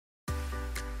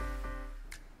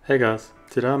Hey guys,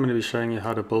 today I'm going to be showing you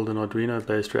how to build an Arduino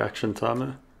based reaction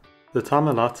timer. The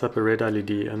timer lights up a red LED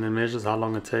and then measures how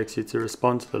long it takes you to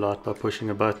respond to the light by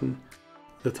pushing a button.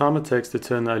 The timer takes to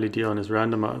turn the LED on is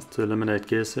randomized to eliminate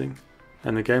guessing,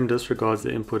 and the game disregards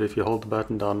the input if you hold the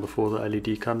button down before the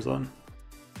LED comes on.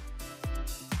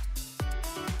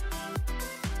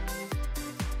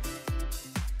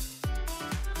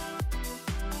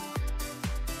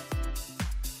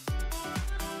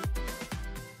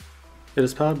 It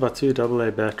is powered by two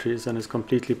AA batteries and is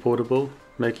completely portable,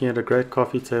 making it a great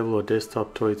coffee table or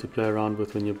desktop toy to play around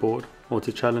with when you're bored, or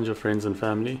to challenge your friends and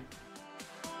family.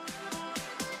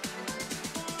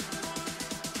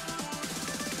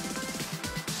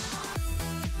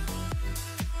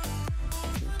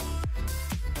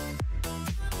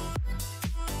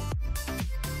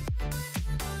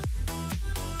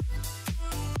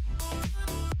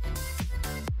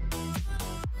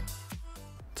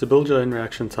 To build your own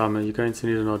reaction timer, you're going to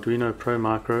need an Arduino Pro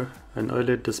Micro, an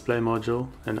OLED display module,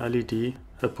 an LED,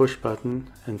 a push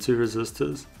button, and two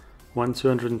resistors, one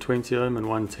 220 ohm and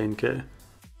one 10K.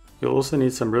 You'll also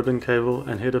need some ribbon cable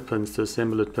and header pins to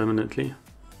assemble it permanently.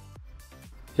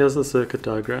 Here's the circuit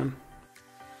diagram.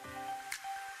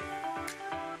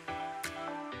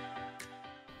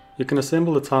 You can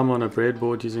assemble the timer on a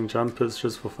breadboard using jumpers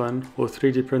just for fun, or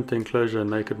 3D print the enclosure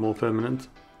and make it more permanent.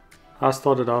 I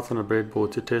started out on a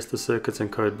breadboard to test the circuits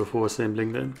and code before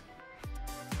assembling them.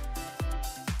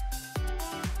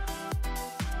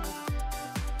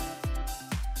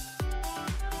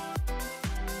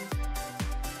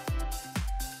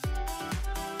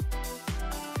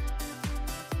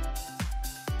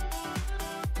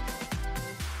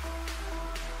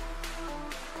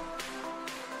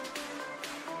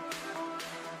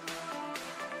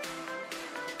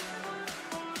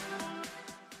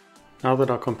 Now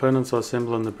that our components are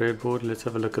assembled on the breadboard, let's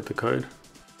have a look at the code.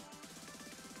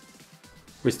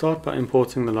 We start by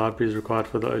importing the libraries required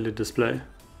for the OLED display,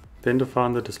 then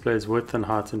define the display's width and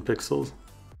height in pixels.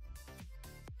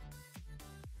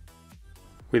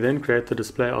 We then create the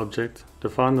display object,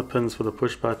 define the pins for the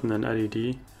push button and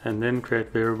LED, and then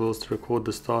create variables to record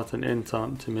the start and end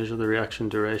time to measure the reaction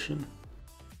duration.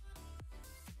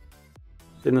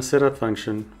 In the setup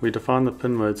function, we define the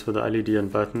pin modes for the LED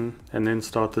and button, and then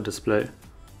start the display.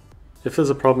 If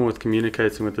there's a problem with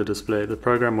communicating with the display, the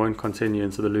program won't continue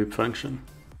into the loop function.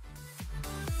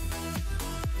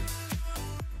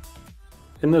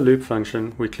 In the loop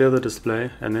function, we clear the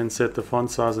display and then set the font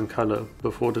size and color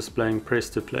before displaying press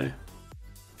to play.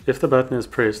 If the button is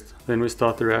pressed, then we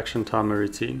start the reaction timer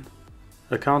routine.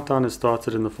 A countdown is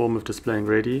started in the form of displaying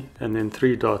ready and then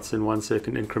 3 dots in 1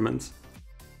 second increments.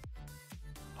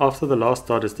 After the last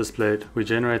dot is displayed, we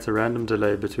generate a random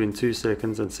delay between 2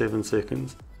 seconds and 7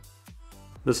 seconds.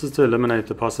 This is to eliminate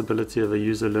the possibility of a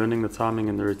user learning the timing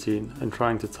in the routine and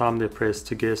trying to time their press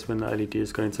to guess when the LED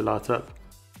is going to light up.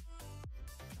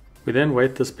 We then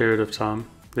wait this period of time,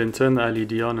 then turn the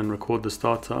LED on and record the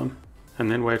start time,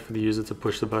 and then wait for the user to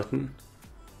push the button.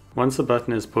 Once the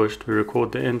button is pushed, we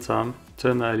record the end time,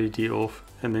 turn the LED off,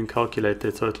 and then calculate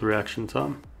their total reaction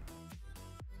time.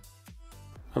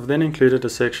 I've then included a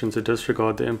section to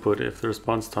disregard the input if the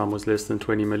response time was less than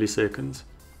 20 milliseconds.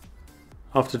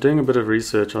 After doing a bit of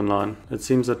research online, it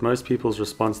seems that most people's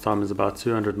response time is about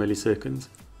 200 milliseconds,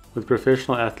 with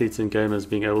professional athletes and gamers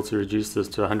being able to reduce this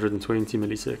to 120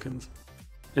 milliseconds.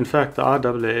 In fact, the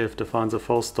IAAF defines a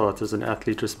false start as an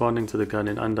athlete responding to the gun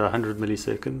in under 100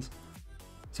 milliseconds.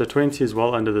 So 20 is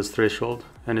well under this threshold,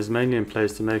 and is mainly in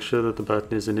place to make sure that the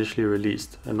button is initially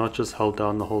released and not just held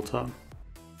down the whole time.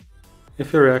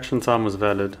 If your reaction time was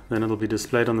valid, then it'll be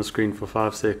displayed on the screen for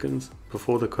 5 seconds,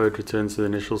 before the code returns to the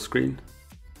initial screen.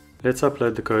 Let's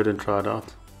upload the code and try it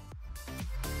out.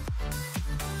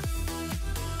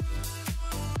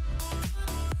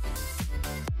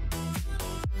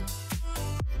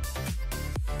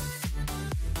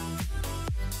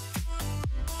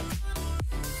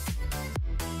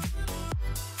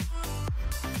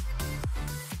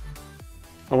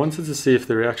 I wanted to see if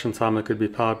the reaction timer could be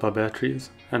powered by batteries,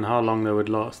 and how long they would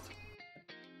last.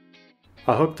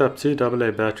 I hooked up two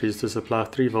AA batteries to supply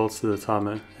 3 volts to the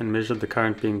timer and measured the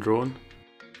current being drawn.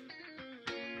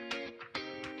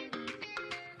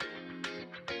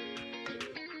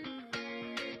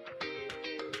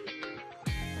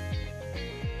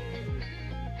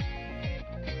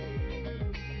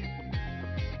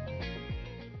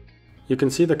 You can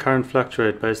see the current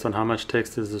fluctuate based on how much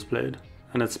text is displayed,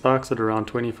 and it spikes at around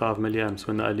 25 mA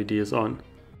when the LED is on.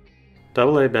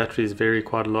 AA batteries vary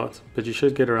quite a lot, but you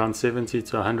should get around 70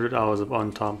 to 100 hours of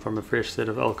on time from a fresh set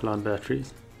of alkaline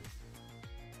batteries.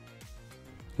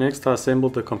 Next, I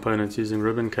assembled the components using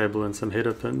ribbon cable and some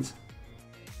header pins.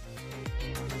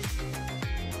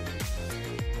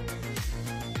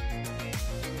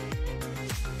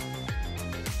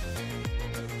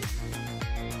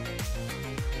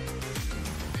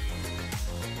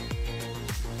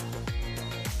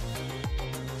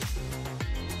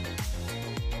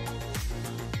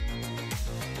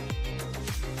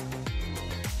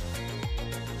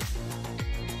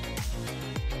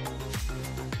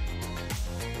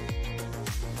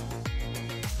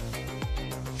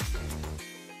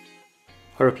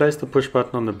 I replaced the push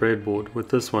button on the breadboard with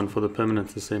this one for the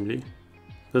permanent assembly.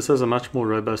 This has a much more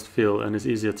robust feel and is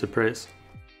easier to press.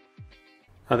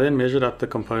 I then measured up the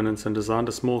components and designed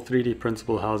a small 3D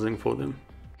printable housing for them.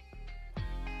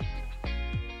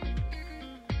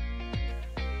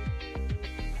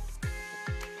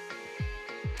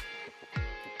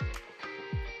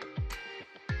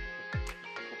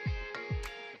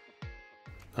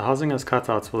 The housing has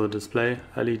cutouts for the display,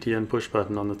 LED and push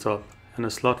button on the top, and a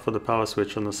slot for the power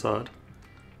switch on the side.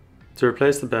 To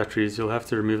replace the batteries, you'll have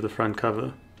to remove the front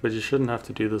cover, but you shouldn't have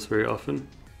to do this very often.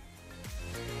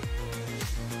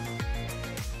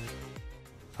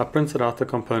 I printed out the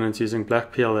components using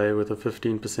black PLA with a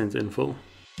 15% infill.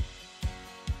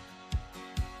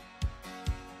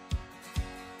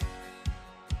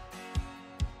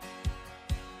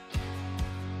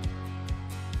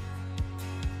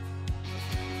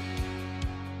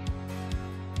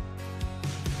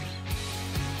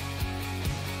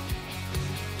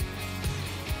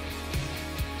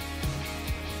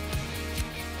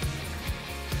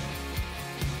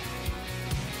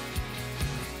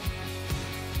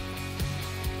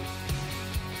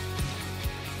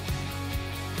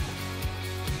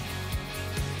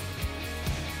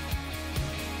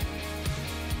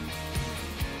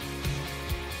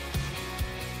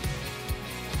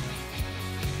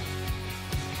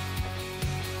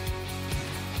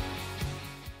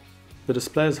 The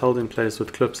display is held in place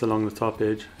with clips along the top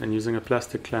edge and using a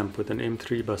plastic clamp with an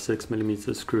M3 by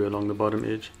 6mm screw along the bottom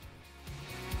edge.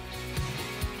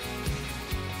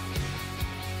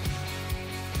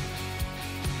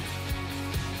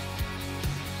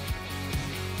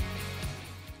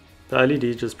 The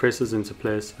LED just presses into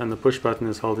place and the push button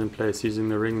is held in place using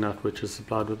the ring nut which is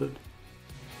supplied with it.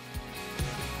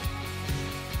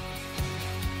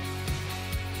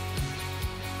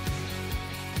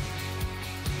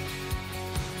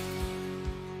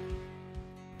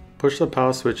 Push the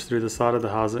power switch through the side of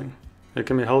the housing. It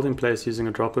can be held in place using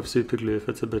a drop of super glue if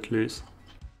it's a bit loose.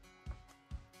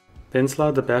 Then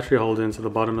slide the battery holder into the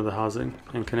bottom of the housing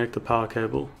and connect the power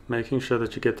cable, making sure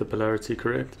that you get the polarity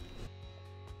correct.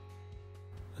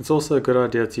 It's also a good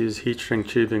idea to use heat shrink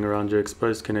tubing around your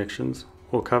exposed connections,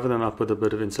 or cover them up with a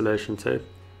bit of insulation tape.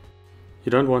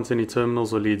 You don't want any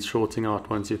terminals or leads shorting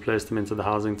out once you've placed them into the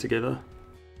housing together.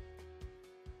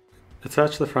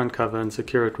 Attach the front cover and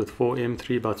secure it with 4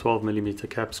 M3 by 12mm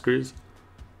cap screws.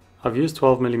 I've used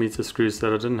 12mm screws so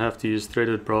that I didn't have to use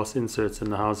threaded brass inserts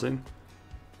in the housing.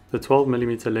 The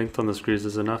 12mm length on the screws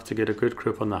is enough to get a good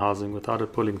grip on the housing without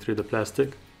it pulling through the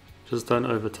plastic. Just don't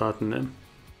over tighten them.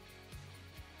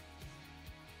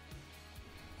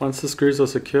 Once the screws are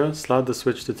secure, slide the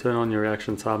switch to turn on your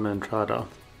reaction timer and try it out.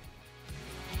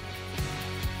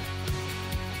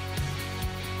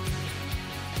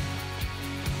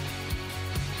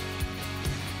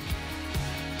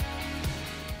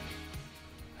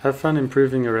 Have fun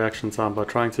improving your reaction time by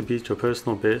trying to beat your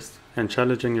personal best and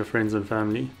challenging your friends and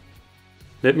family.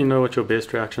 Let me know what your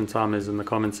best reaction time is in the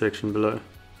comment section below.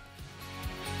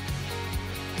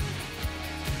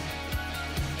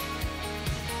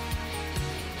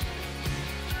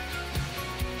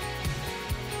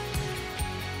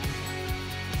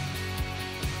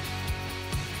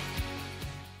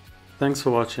 Thanks for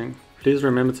watching. Please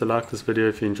remember to like this video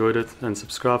if you enjoyed it and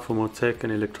subscribe for more tech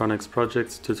and electronics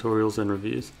projects, tutorials and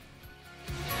reviews.